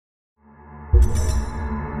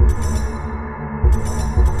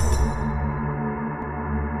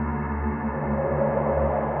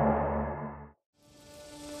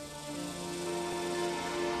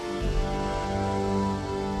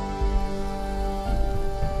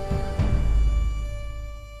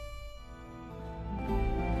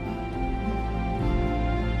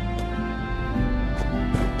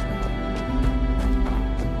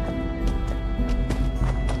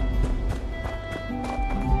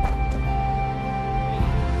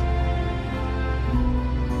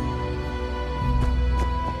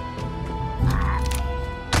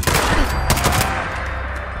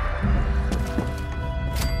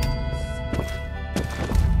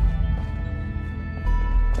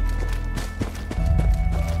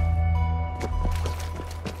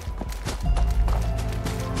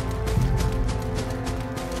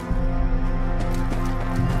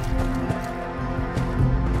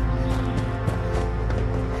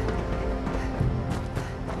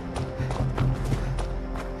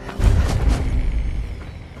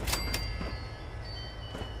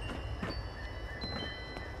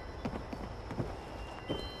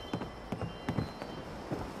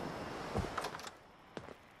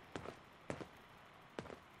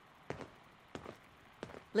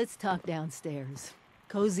Let's talk downstairs.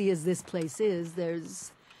 Cozy as this place is,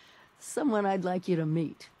 there's someone I'd like you to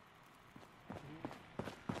meet.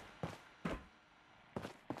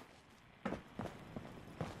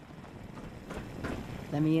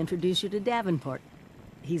 Let me introduce you to Davenport.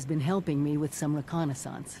 He's been helping me with some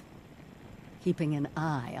reconnaissance. Keeping an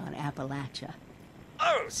eye on Appalachia.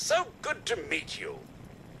 Oh, so good to meet you.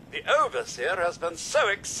 The Overseer has been so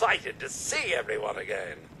excited to see everyone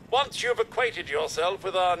again. Once you've acquainted yourself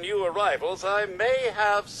with our new arrivals, I may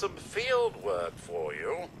have some field work for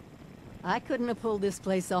you. I couldn't have pulled this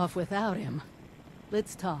place off without him.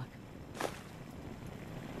 Let's talk.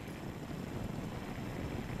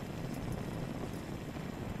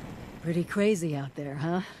 Pretty crazy out there,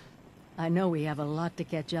 huh? I know we have a lot to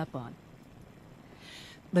catch up on.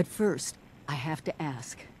 But first, I have to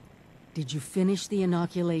ask. Did you finish the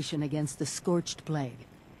inoculation against the Scorched Plague?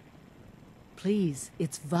 Please,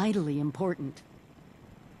 it's vitally important.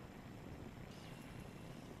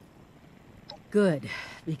 Good,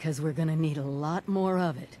 because we're gonna need a lot more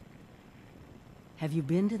of it. Have you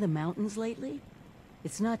been to the mountains lately?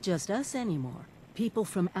 It's not just us anymore. People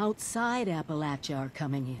from outside Appalachia are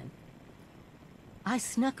coming in. I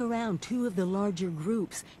snuck around two of the larger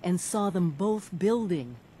groups and saw them both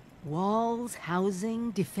building. Walls,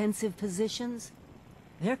 housing, defensive positions.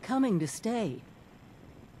 They're coming to stay.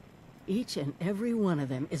 Each and every one of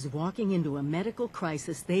them is walking into a medical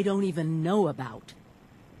crisis they don't even know about.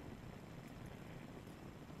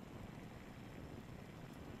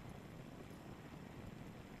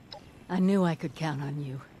 I knew I could count on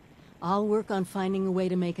you. I'll work on finding a way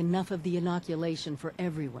to make enough of the inoculation for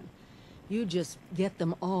everyone. You just get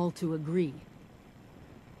them all to agree.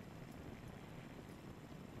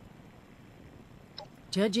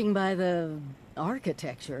 Judging by the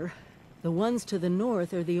architecture, the ones to the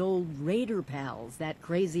north are the old Raider pals that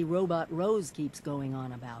crazy robot Rose keeps going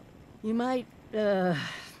on about. You might,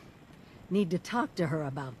 need to talk to her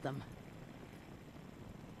about them.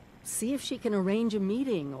 See if she can arrange a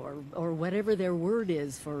meeting, or whatever their word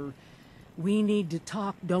is for, we need to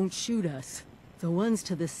talk, don't shoot us. The ones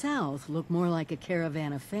to the south look more like a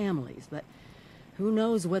caravan of families, but who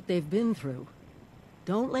knows what they've been through.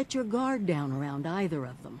 Don't let your guard down around either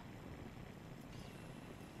of them.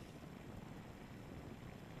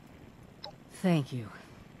 Thank you.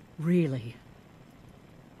 Really.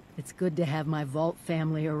 It's good to have my Vault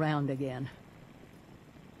family around again.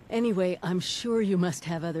 Anyway, I'm sure you must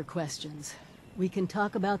have other questions. We can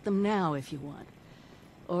talk about them now if you want.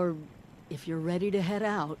 Or if you're ready to head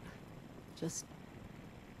out, just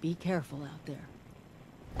be careful out there.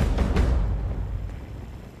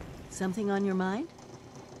 Something on your mind?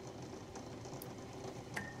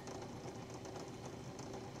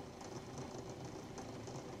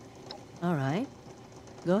 All right.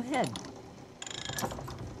 Go ahead.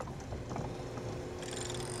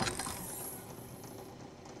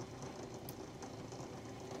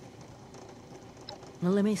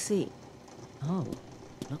 Well, let me see. Oh,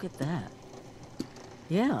 look at that.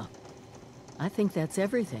 Yeah, I think that's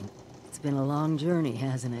everything. It's been a long journey,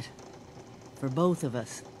 hasn't it? For both of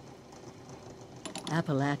us.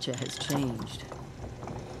 Appalachia has changed.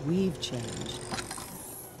 We've changed.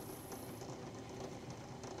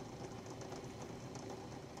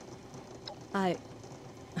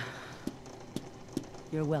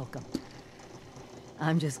 You're welcome.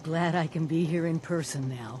 I'm just glad I can be here in person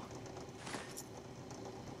now.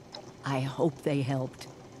 I hope they helped.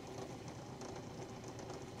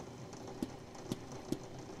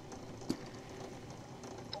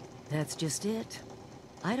 That's just it.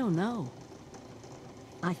 I don't know.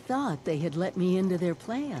 I thought they had let me into their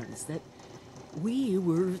plans, that we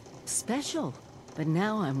were special. But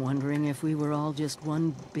now I'm wondering if we were all just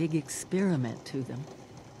one big experiment to them.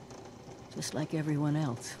 Just like everyone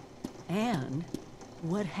else. And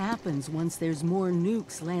what happens once there's more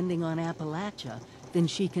nukes landing on Appalachia than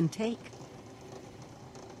she can take?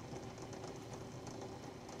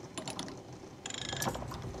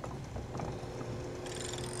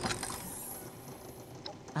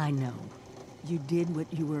 I know. You did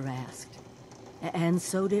what you were asked. And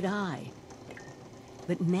so did I.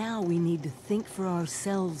 But now we need to think for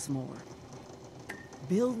ourselves more.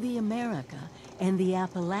 Build the America and the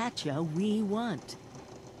Appalachia we want.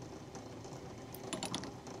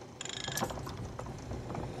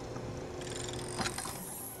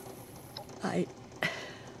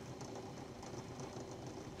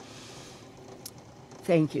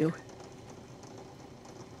 Thank you.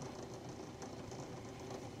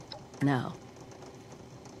 No.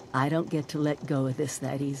 I don't get to let go of this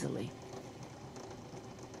that easily.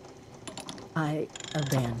 I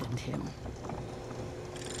abandoned him.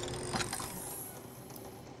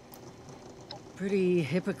 Pretty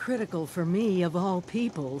hypocritical for me, of all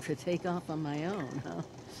people, to take off on my own, huh?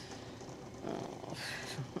 Oh.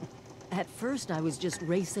 At first, I was just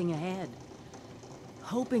racing ahead,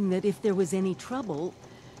 hoping that if there was any trouble,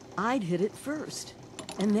 I'd hit it first.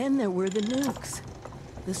 And then there were the nukes,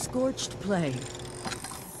 the scorched plague.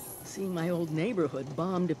 Seeing my old neighborhood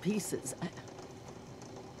bombed to pieces.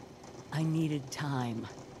 I needed time.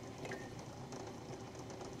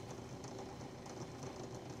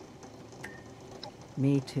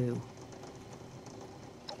 Me too.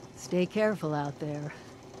 Stay careful out there.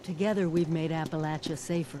 Together we've made Appalachia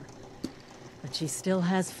safer. But she still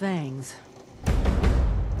has fangs.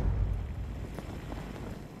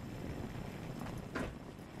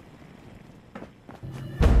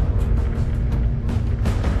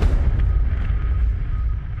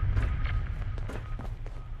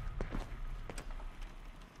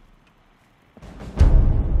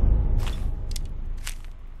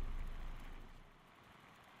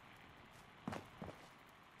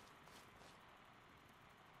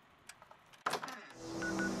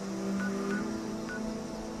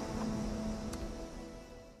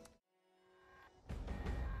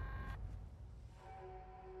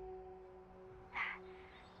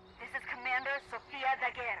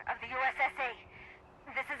 of the USSA.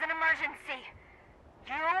 This is an emergency.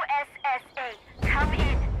 USSA, come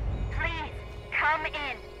in. Please, come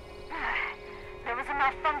in. There was a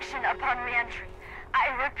malfunction upon re-entry.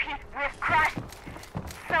 I repeat, we've crashed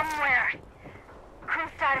somewhere. Crew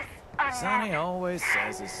status unknown. Sonny always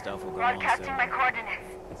says his stuff will go on Broadcasting my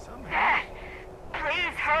coordinates.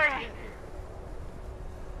 Please hurry.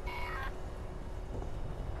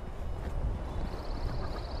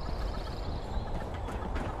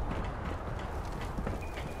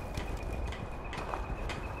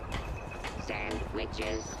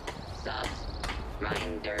 Sandwiches, subs,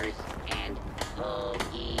 grinders, and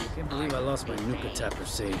hoagies. Can't believe I lost my Nuka Tapper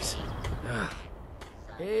saves.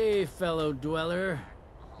 Hey, fellow dweller.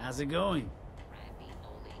 How's it going?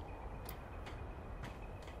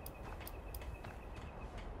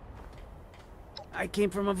 I came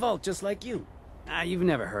from a vault just like you. You've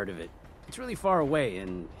never heard of it. It's really far away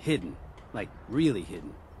and hidden. Like, really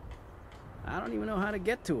hidden. I don't even know how to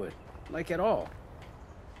get to it. Like, at all.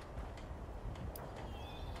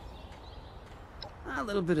 A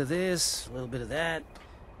little bit of this, a little bit of that.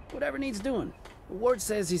 Whatever needs doing. Ward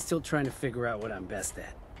says he's still trying to figure out what I'm best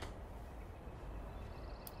at.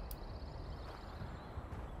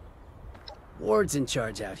 Ward's in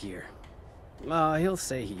charge out here. Well, he'll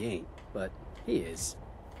say he ain't, but he is.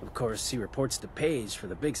 Of course, he reports to Paige for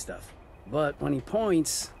the big stuff. But when he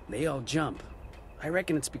points, they all jump. I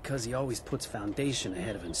reckon it's because he always puts Foundation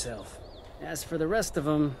ahead of himself. As for the rest of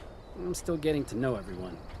them, I'm still getting to know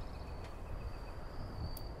everyone.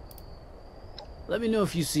 Let me know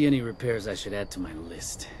if you see any repairs I should add to my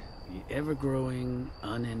list. The ever-growing,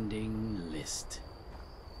 unending list.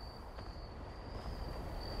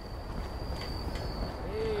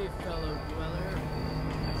 Hey, fellow dweller.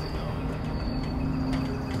 How's it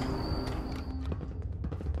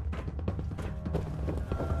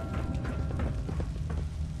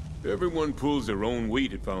going? Everyone pulls their own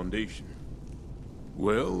weight at Foundation.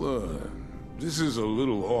 Well, this is a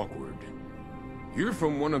little awkward. You're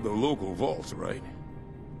from one of the local vaults, right?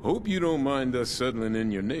 Hope you don't mind us settling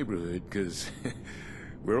in your neighborhood, 'cause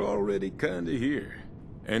we're already kinda here.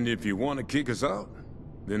 And if you want to kick us out,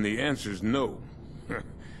 then the answer's no.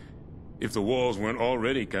 If the walls weren't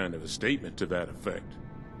already kind of a statement to that effect.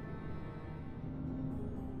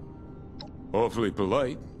 Awfully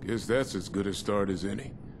polite. Guess that's as good a start as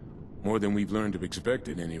any. More than we've learned to expect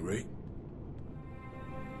at any rate.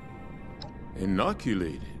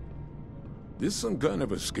 Inoculated? This some kind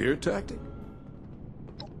of a scare tactic?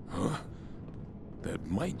 Huh? That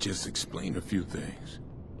might just explain a few things.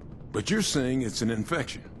 But you're saying it's an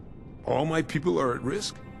infection. All my people are at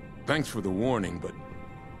risk? Thanks for the warning, but...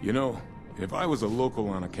 You know, if I was a local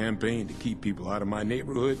on a campaign to keep people out of my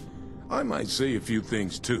neighborhood, I might say a few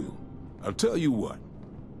things too. I'll tell you what.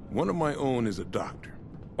 One of my own is a doctor,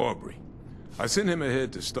 Aubrey. I sent him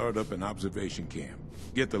ahead to start up an observation camp,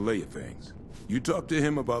 get the lay of things. You talk to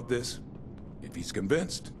him about this. If he's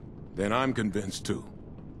convinced, then I'm convinced too.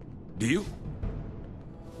 Deal?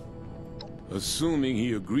 Assuming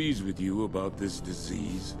he agrees with you about this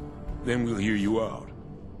disease, then we'll hear you out.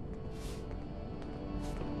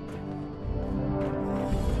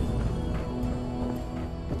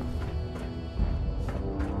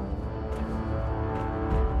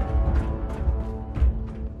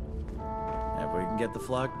 If we can get the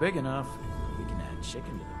flock big enough, we can add chicken to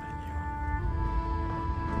the menu.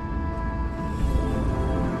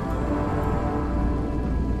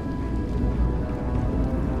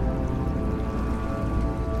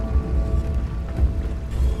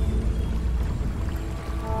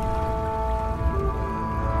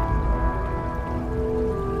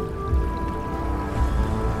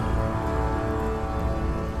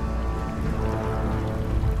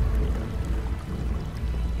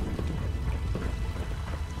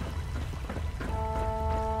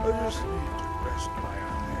 I just need to rest my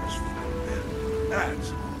eyes for a bit. That's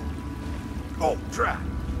all. Oh, Drac.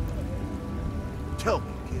 Tell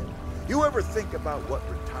me, kid, you ever think about what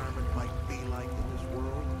retirement might be like in this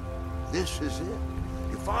world? This is it.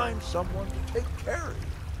 You find someone to take care of you.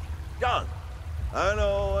 Done. I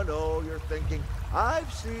know, you're thinking,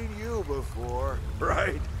 I've seen you before,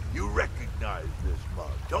 right? You recognize this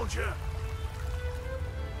mug, don't you?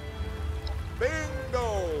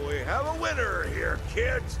 Bingo! We have a winner here,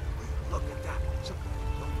 kids! Look at that. Somebody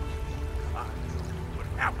knows me. I knew it would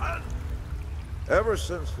happen. Ever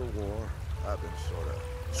since the war, I've been sort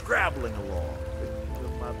of scrabbling along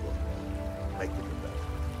with my book, making the best.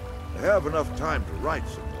 I have enough time to write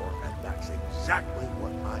some more, and that's exactly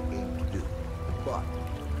what I aim to do. But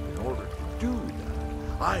in order to do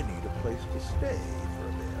that, I need a place to stay for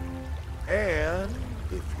a bit. And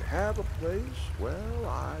if you have a place, well,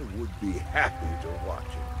 I would be happy to watch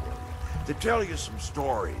it for you. To tell you some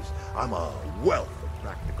stories. I'm a wealth of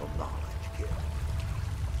practical knowledge, kid.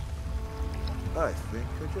 I think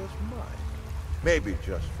I just might. Maybe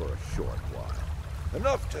just for a short while.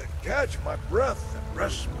 Enough to catch my breath and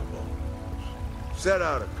rest my bones. Set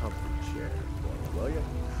out a comfy chair for me, will you?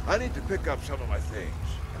 I need to pick up some of my things,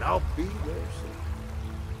 and I'll be there soon.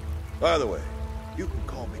 By the way, you can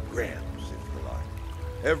call me Gramps if you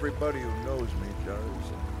like. Everybody who knows me does.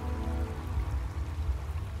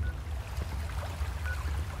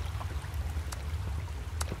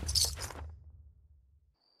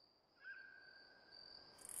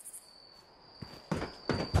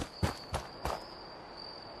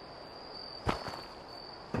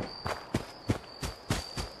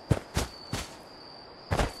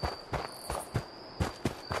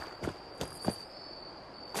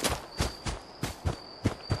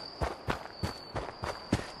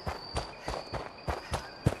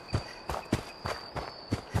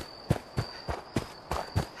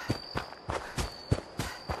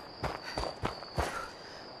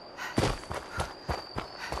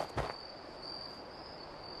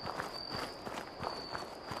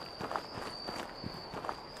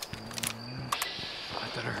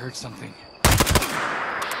 I heard something.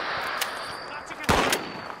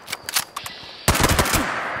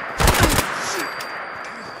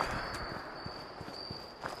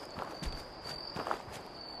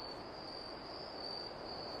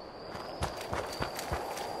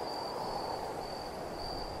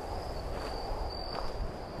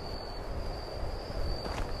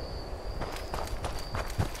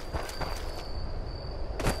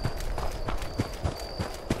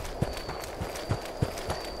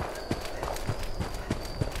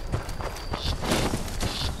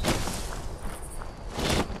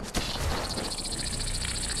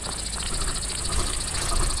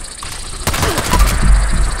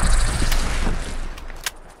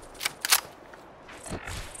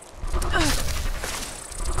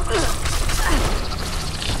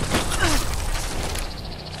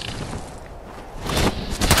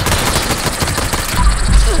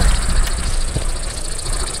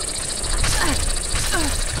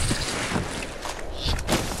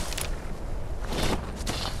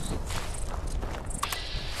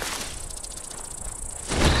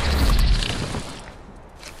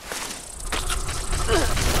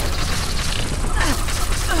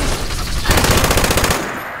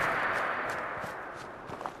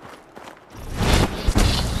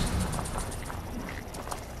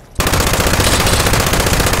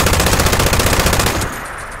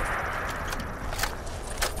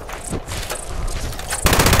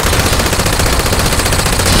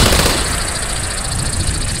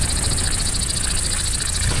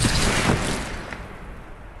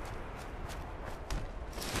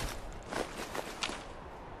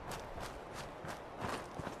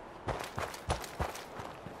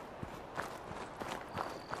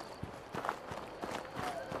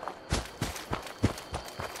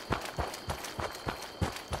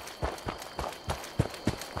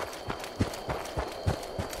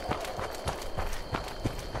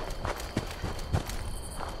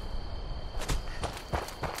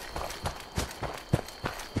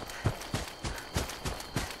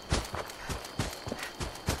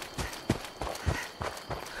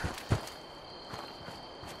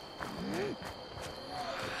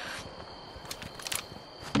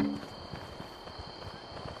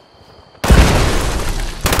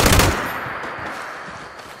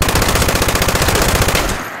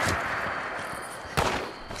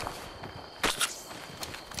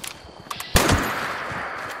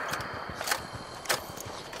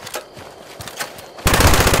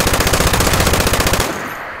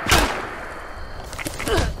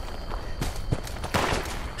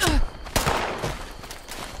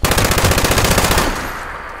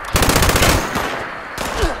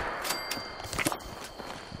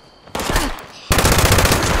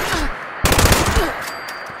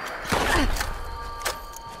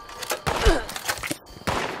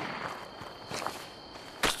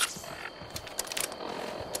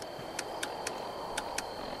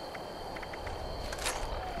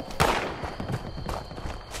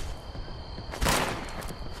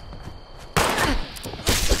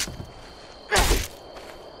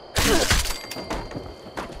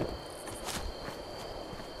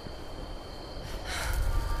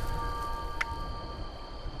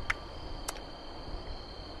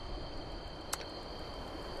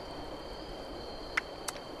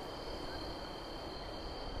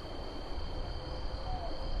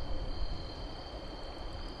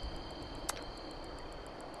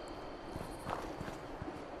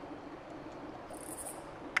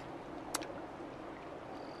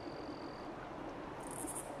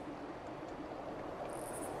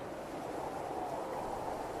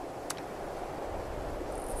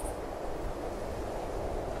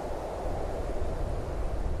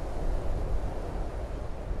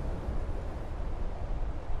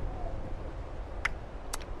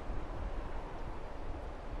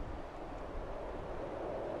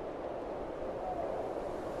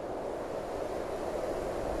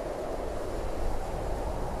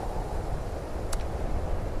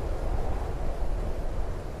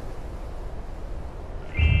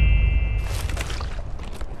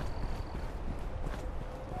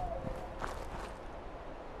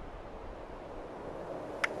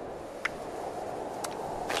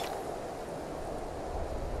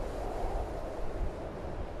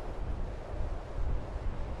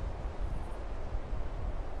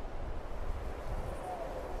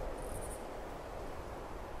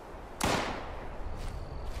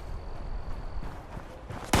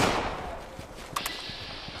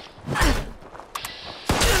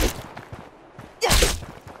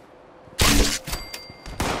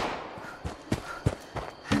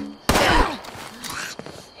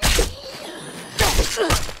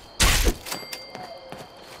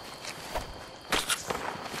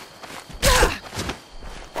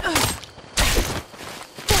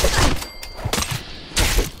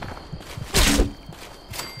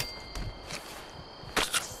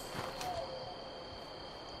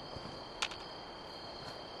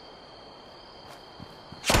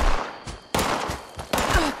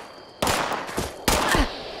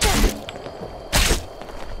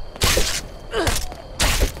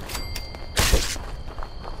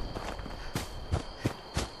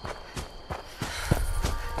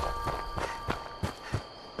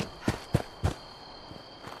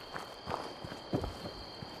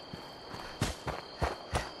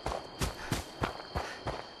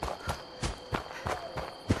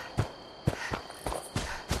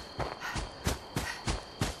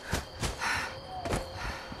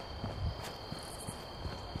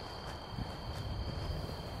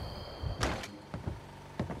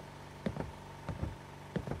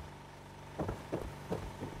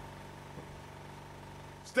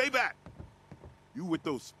 Stay back! You with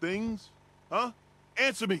those things? Huh?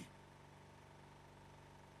 Answer me!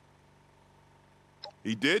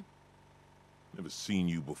 He did? Never seen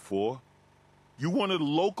you before. You one of the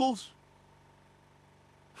locals?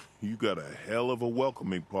 You got a hell of a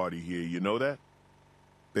welcoming party here, you know that?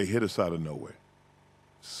 They hit us out of nowhere.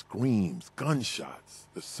 Screams, gunshots,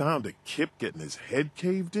 the sound of Kip getting his head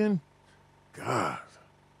caved in. God,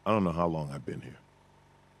 I don't know how long I've been here.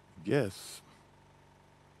 I guess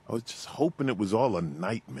I was just hoping it was all a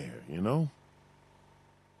nightmare, you know?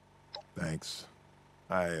 Thanks.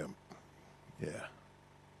 Yeah.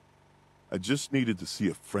 I just needed to see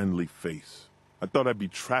a friendly face. I thought I'd be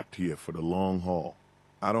trapped here for the long haul.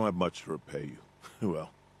 I don't have much to repay you.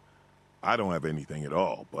 Well, I don't have anything at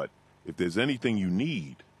all, but if there's anything you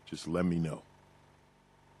need, just let me know.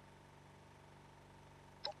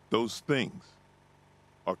 Those things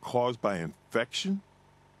are caused by infection?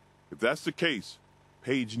 If that's the case,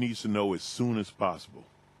 Paige needs to know as soon as possible.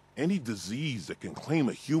 Any disease that can claim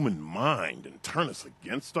a human mind and turn us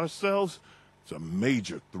against ourselves is a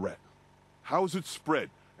major threat. How is it spread?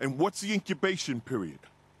 And what's the incubation period?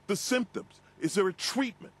 The symptoms? Is there a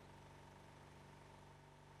treatment?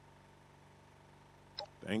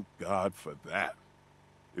 Thank God for that.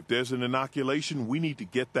 If there's an inoculation, we need to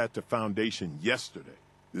get that to Foundation yesterday.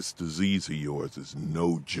 This disease of yours is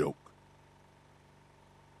no joke.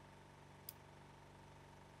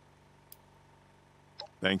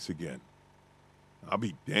 Thanks again. I'll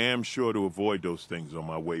be damn sure to avoid those things on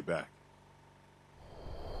my way back.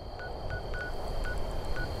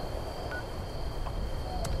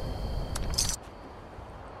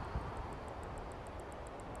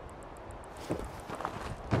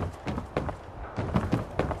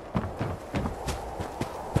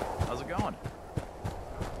 How's it going?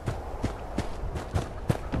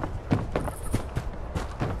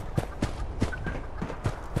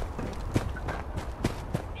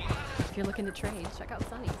 If you're looking to trade, check out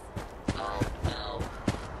Sonny's. Oh no.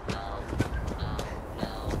 Oh, oh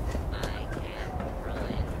no. I am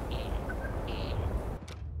ruined.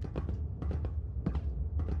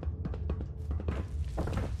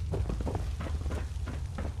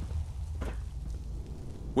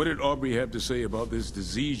 What did Aubrey have to say about this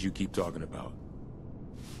disease you keep talking about?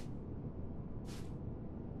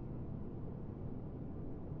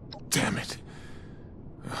 Damn it.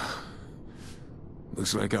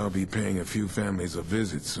 Looks like I'll be paying a few families a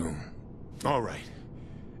visit soon. All right.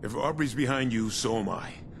 If Aubrey's behind you, so am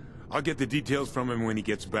I. I'll get the details from him when he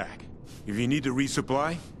gets back. If you need to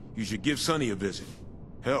resupply, you should give Sonny a visit.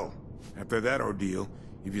 Hell, after that ordeal,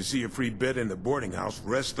 if you see a free bed in the boarding house,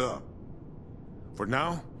 rest up. For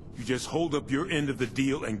now, you just hold up your end of the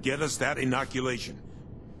deal and get us that inoculation.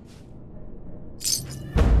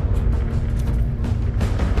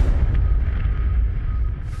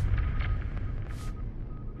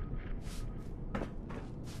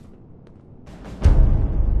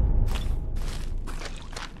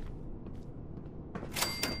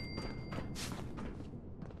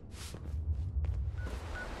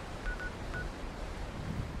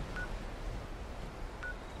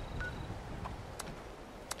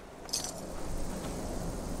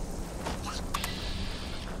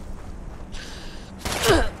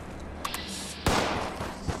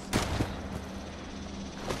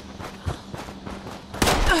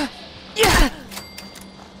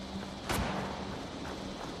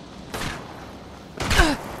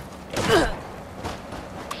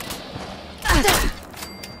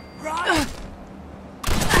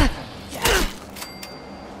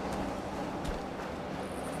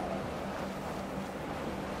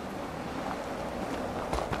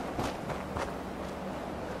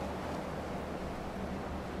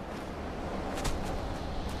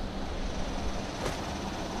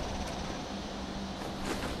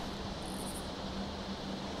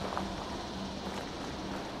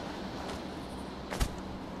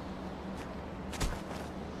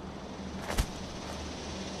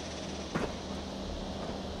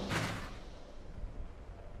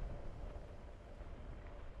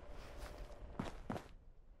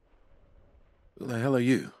 Who the hell are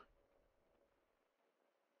you?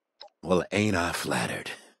 Well, ain't I flattered.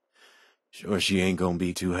 Sure she ain't gonna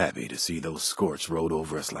be too happy to see those scorch rode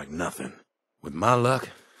over us like nothing. With my luck,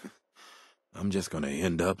 I'm just gonna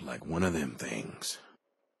end up like one of them things.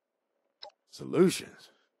 Solutions?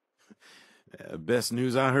 Best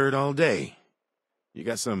news I heard all day. You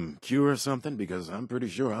got some cure or something? Because I'm pretty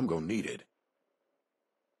sure I'm gonna need it.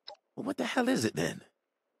 Well, what the hell is it then?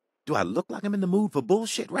 Do I look like I'm in the mood for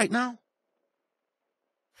bullshit right now?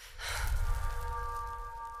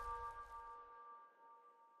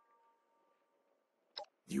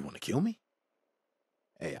 You want to kill me?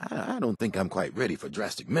 Hey, I don't think I'm quite ready for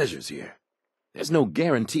drastic measures here. There's no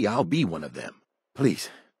guarantee I'll be one of them.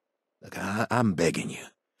 Please, look, I'm begging you.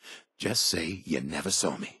 Just say you never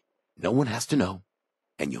saw me. No one has to know,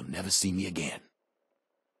 and you'll never see me again.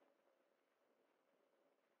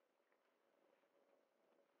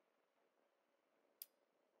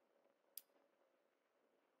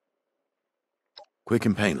 Quick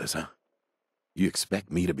and painless, huh? You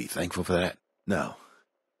expect me to be thankful for that? No.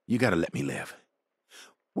 You gotta let me live.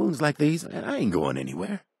 Wounds like these, I ain't going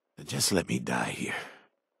anywhere. Just let me die here.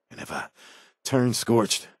 And if I turn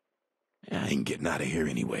scorched, I ain't getting out of here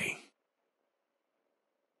anyway.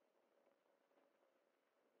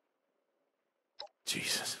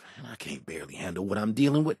 Jesus, man, I can't barely handle what I'm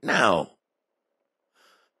dealing with now.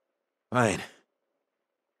 Fine.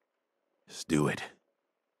 Just do it.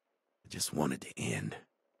 I just want it to end.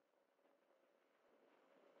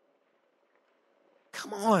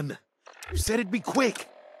 Come on! You said it'd be quick!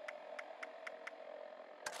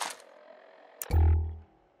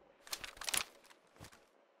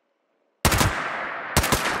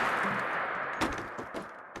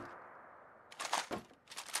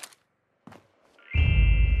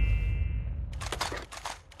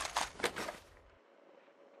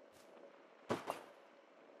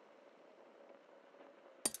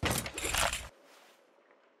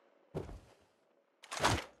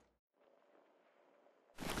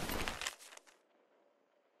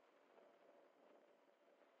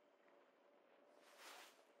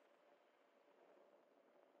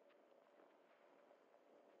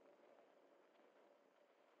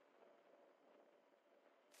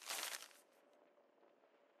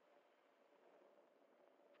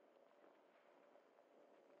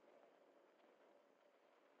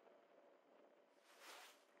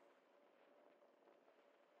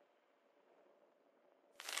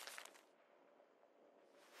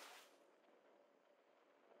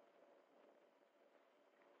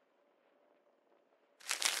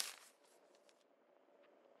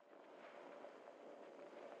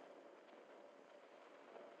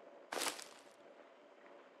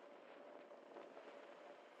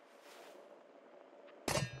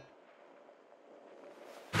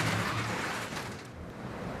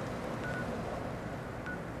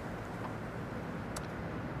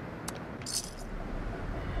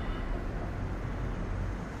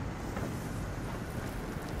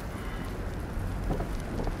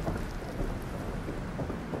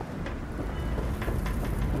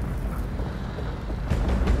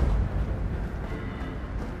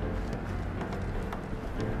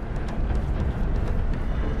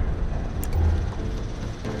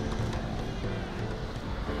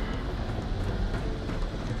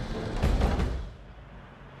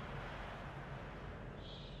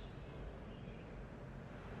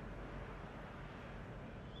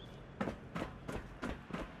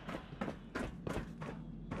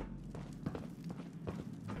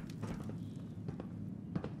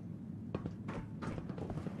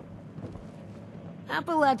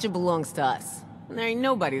 Appalachia belongs to us. And there ain't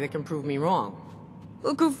nobody that can prove me wrong.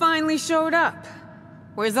 Look who finally showed up.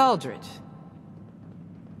 Where's Aldridge?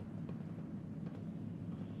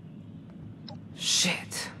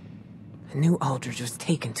 Shit. I knew Aldridge was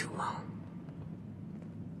taking too long.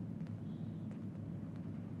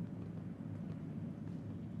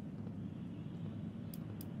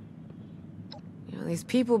 You know, these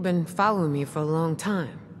people have been following me for a long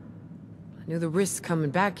time. I knew the risks coming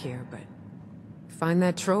back here, but... find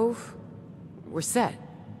that trove? We're set.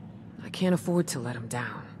 I can't afford to let them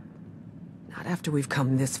down. Not after we've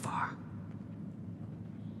come this far.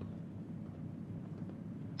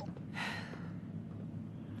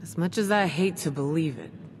 As much as I hate to believe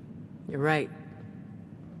it, you're right.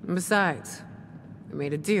 And besides, we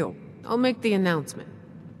made a deal. I'll make the announcement.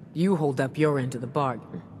 You hold up your end of the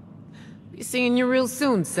bargain. Be seeing you real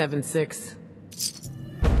soon, 7-6.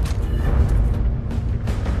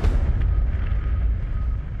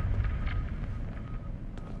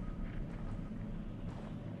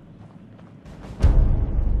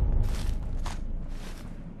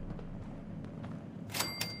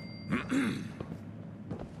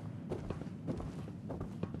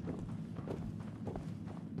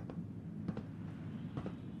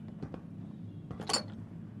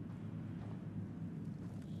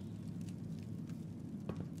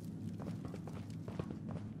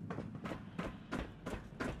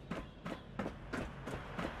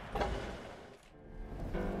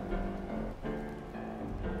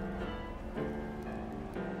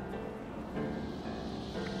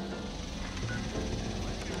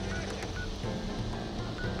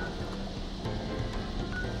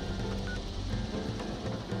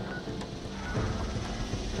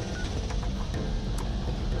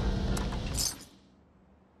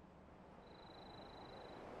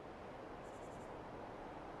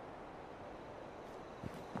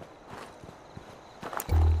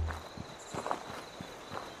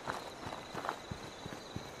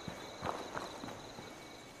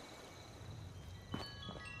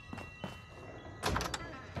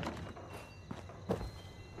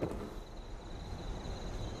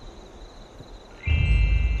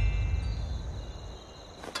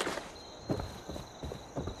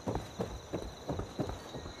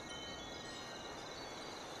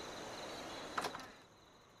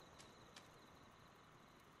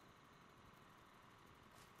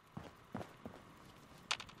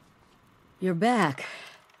 You're back.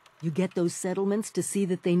 You get those settlements to see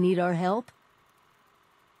that they need our help?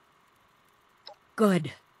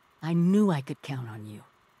 Good. I knew I could count on you.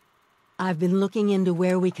 I've been looking into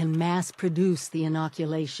where we can mass produce the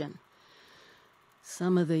inoculation.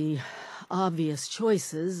 Some of the obvious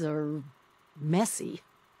choices are messy,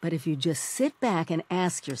 but if you just sit back and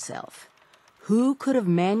ask yourself, who could have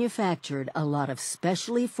manufactured a lot of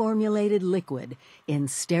specially formulated liquid in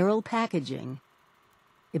sterile packaging,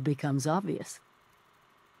 it becomes obvious.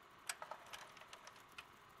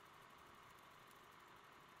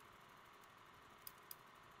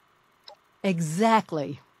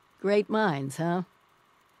 Exactly. Great minds, huh?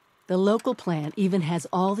 The local plant even has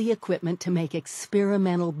all the equipment to make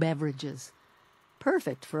experimental beverages.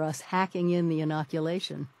 Perfect for us hacking in the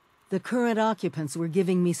inoculation. The current occupants were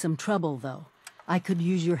giving me some trouble, though. I could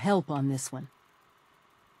use your help on this one.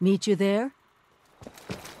 Meet you there?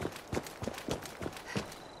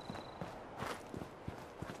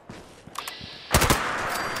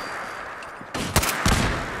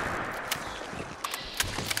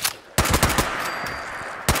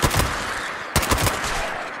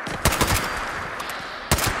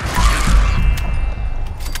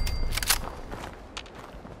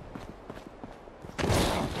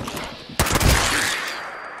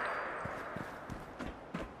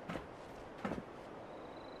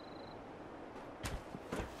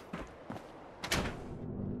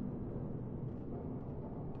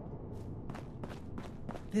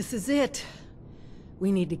 This is it.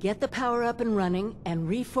 We need to get the power up and running and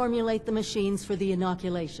reformulate the machines for the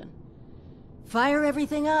inoculation. Fire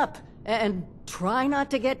everything up and try not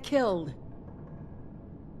to get killed.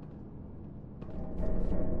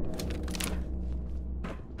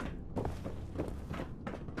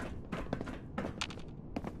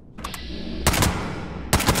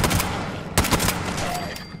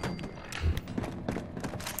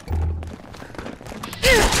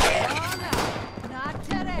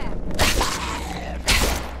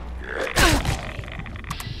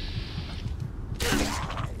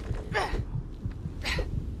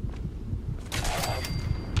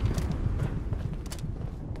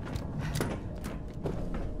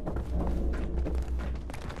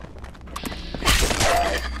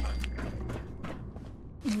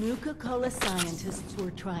 Nuka-Cola scientists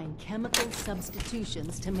were trying chemical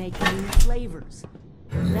substitutions to make new flavors.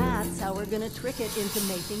 That's how we're gonna trick it into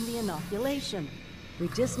making the inoculation. We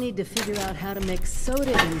just need to figure out how to mix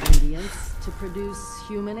soda ingredients to produce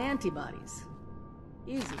human antibodies.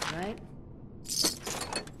 Easy, right?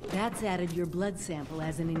 That's added your blood sample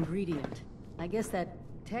as an ingredient. I guess that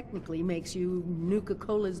technically makes you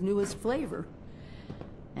Nuka-Cola's newest flavor.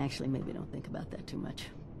 Actually, maybe don't think about that too much.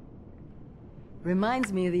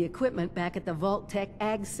 Reminds me of the equipment back at the Vault Tech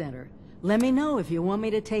Ag Center. Let me know if you want me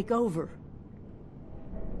to take over.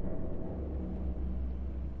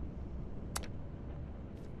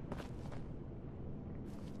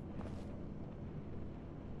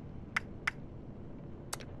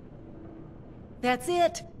 That's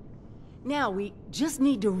it! Now we just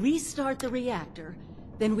need to restart the reactor,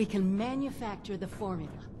 then we can manufacture the formula.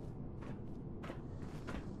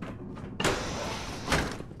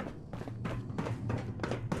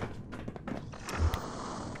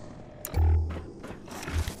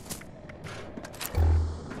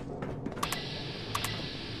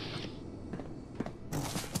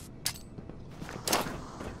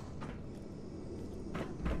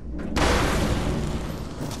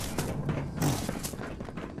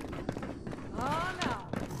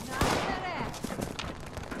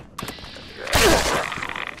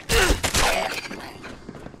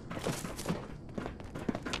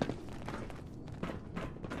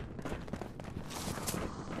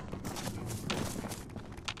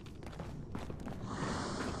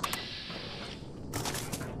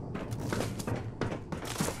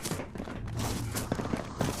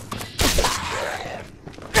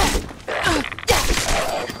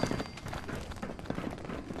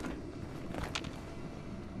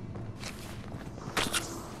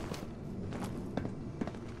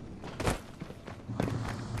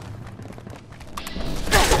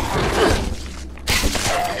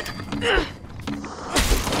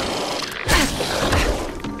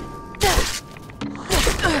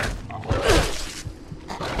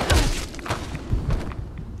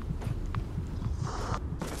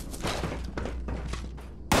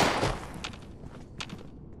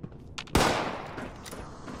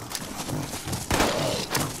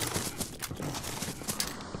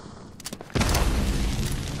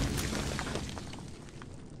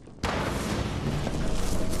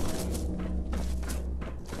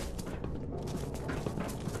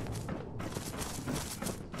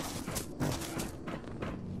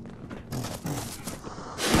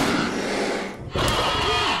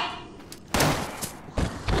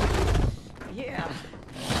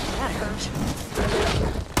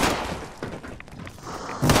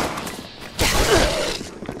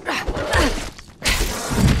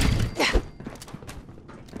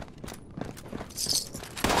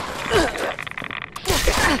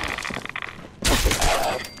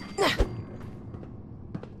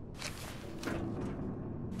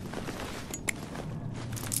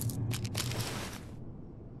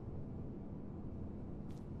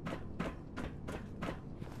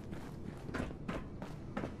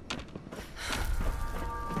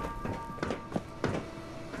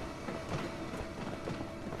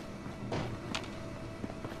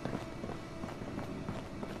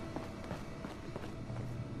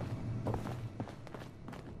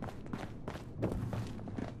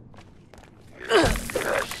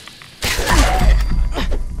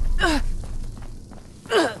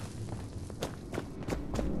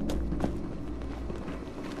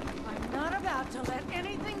 about to let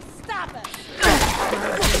anything stop us.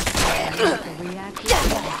 The reactor.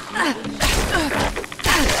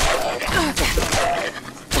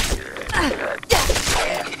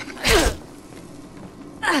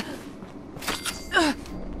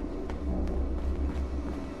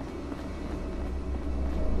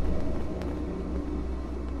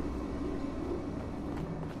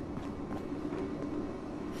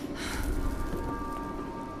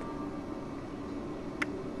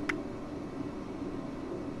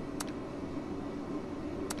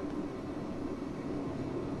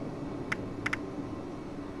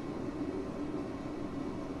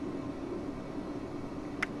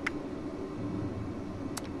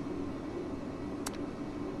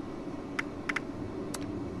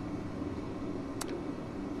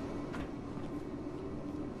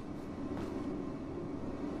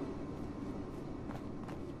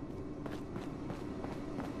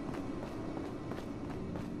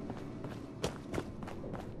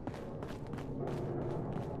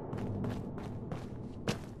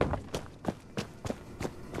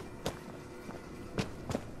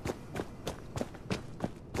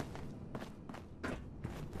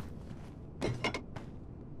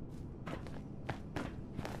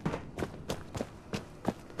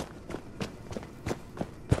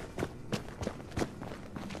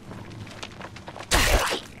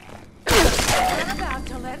 About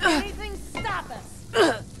to let anything stop us.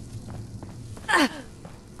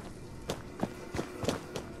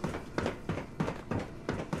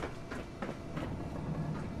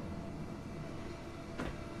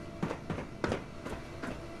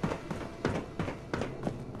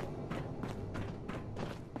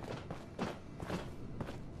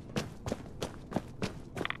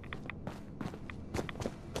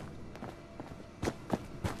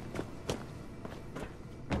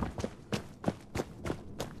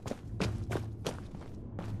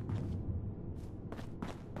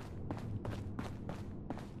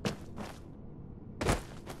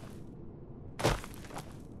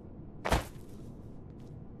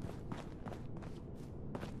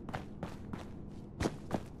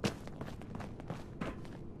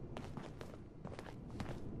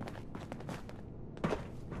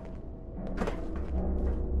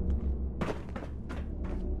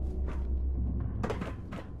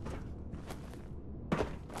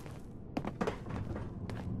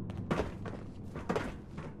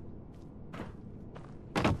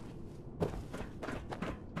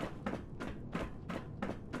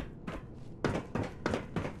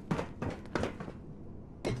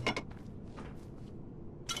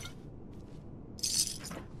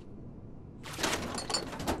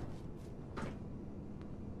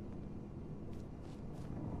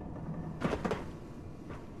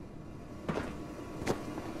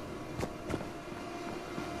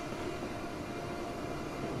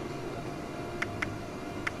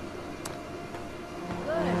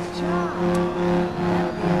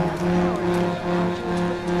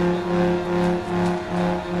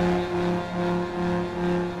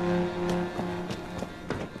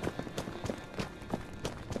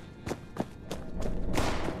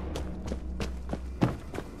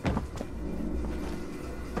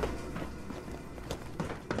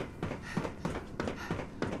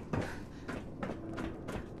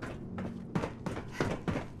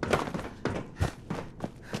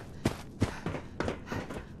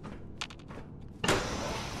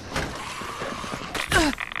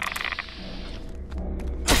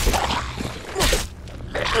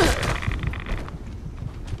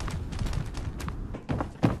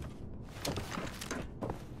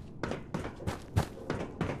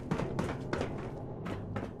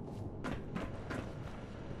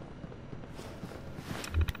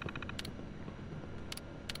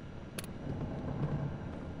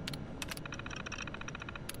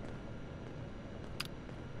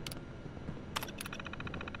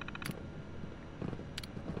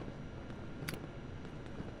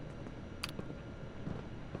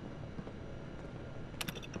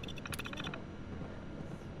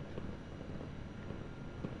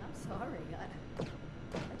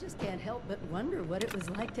 Can't help but wonder what it was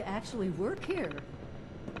like to actually work here.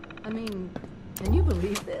 I mean, can you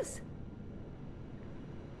believe this?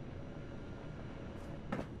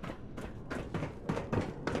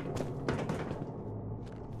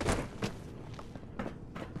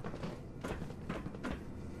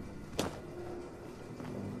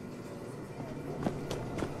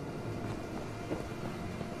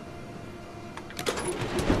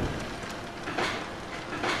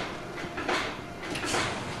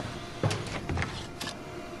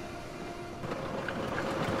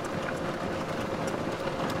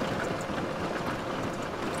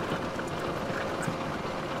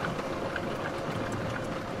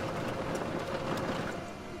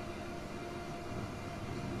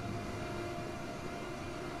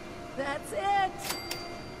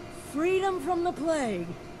 Freedom from the plague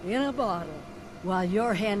in a bottle. While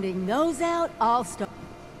you're handing those out, I'll start.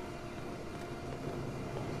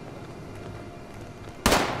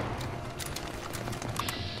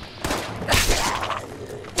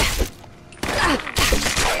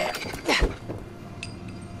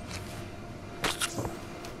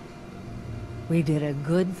 We did a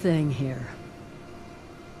good thing here.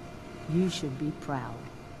 You should be proud.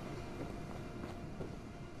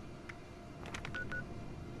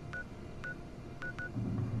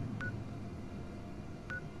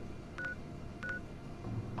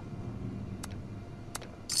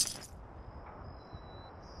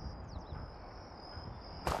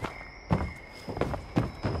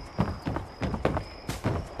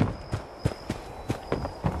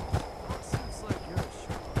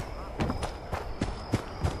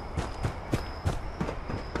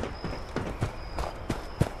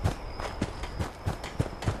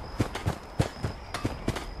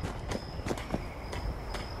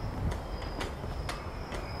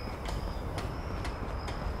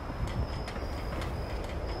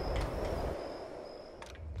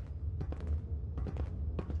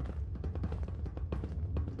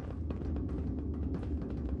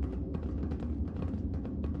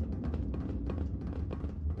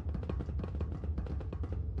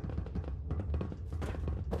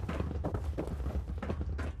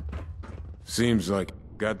 Seems like...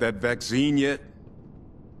 Got that vaccine yet?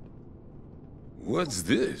 What's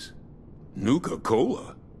this?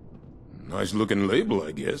 Nuka-Cola? Nice looking label,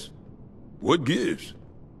 I guess. What gives?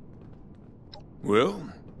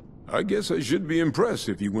 Well, I guess I should be impressed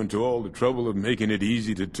if you went to all the trouble of making it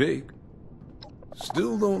easy to take.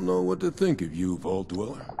 Still don't know what to think of you, Vault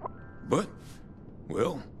Dweller. But,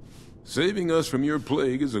 well, saving us from your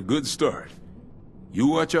plague is a good start. You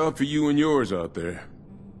watch out for you and yours out there.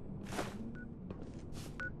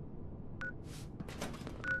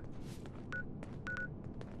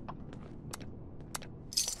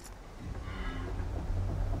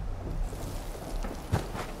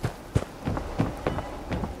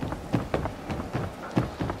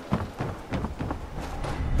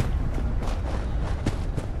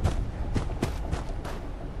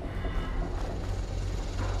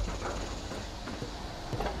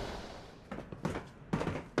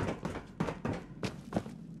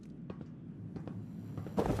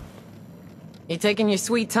 You taking your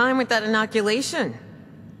sweet time with that inoculation?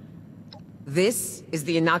 This is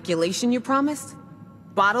the inoculation you promised?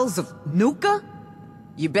 Bottles of Nuka?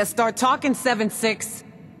 You best start talking, 7-6.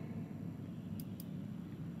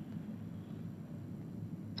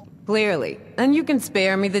 Clearly. And you can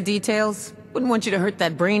spare me the details. Wouldn't want you to hurt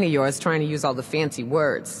that brain of yours trying to use all the fancy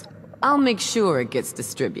words. I'll make sure it gets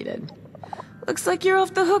distributed. Looks like you're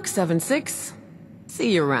off the hook, 7-6.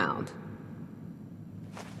 See you around.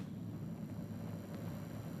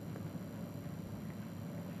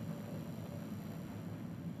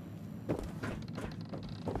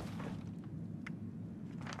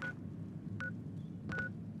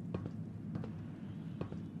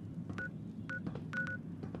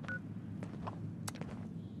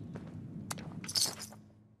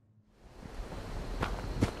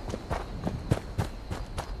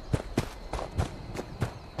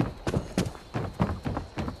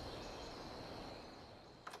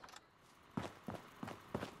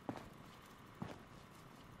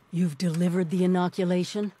 You've delivered the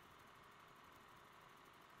inoculation?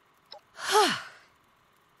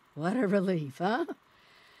 What a relief, huh?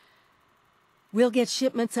 We'll get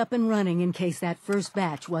shipments up and running in case that first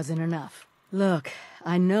batch wasn't enough. Look,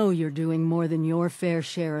 I know you're doing more than your fair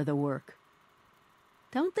share of the work.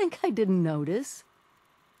 Don't think I didn't notice.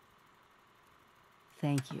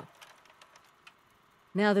 Thank you.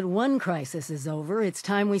 Now that one crisis is over, it's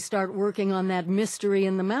time we start working on that mystery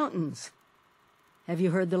in the mountains. Have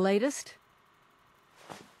you heard the latest?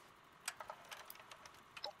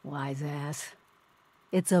 Wise ass.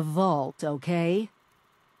 It's a vault, okay?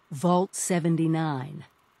 Vault 79.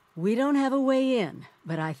 We don't have a way in,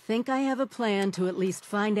 but I think I have a plan to at least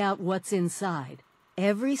find out what's inside.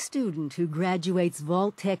 Every student who graduates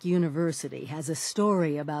Vault Tech University has a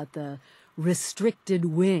story about the restricted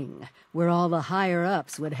wing, where all the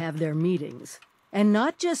higher-ups would have their meetings. And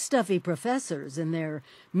not just stuffy professors and their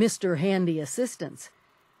Mr. Handy assistants.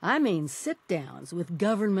 I mean sit-downs with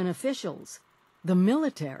government officials, the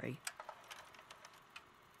military.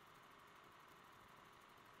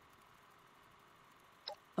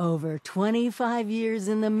 Over 25 years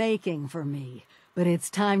in the making for me, but it's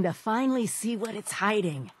time to finally see what it's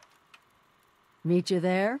hiding. Meet you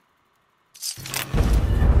there?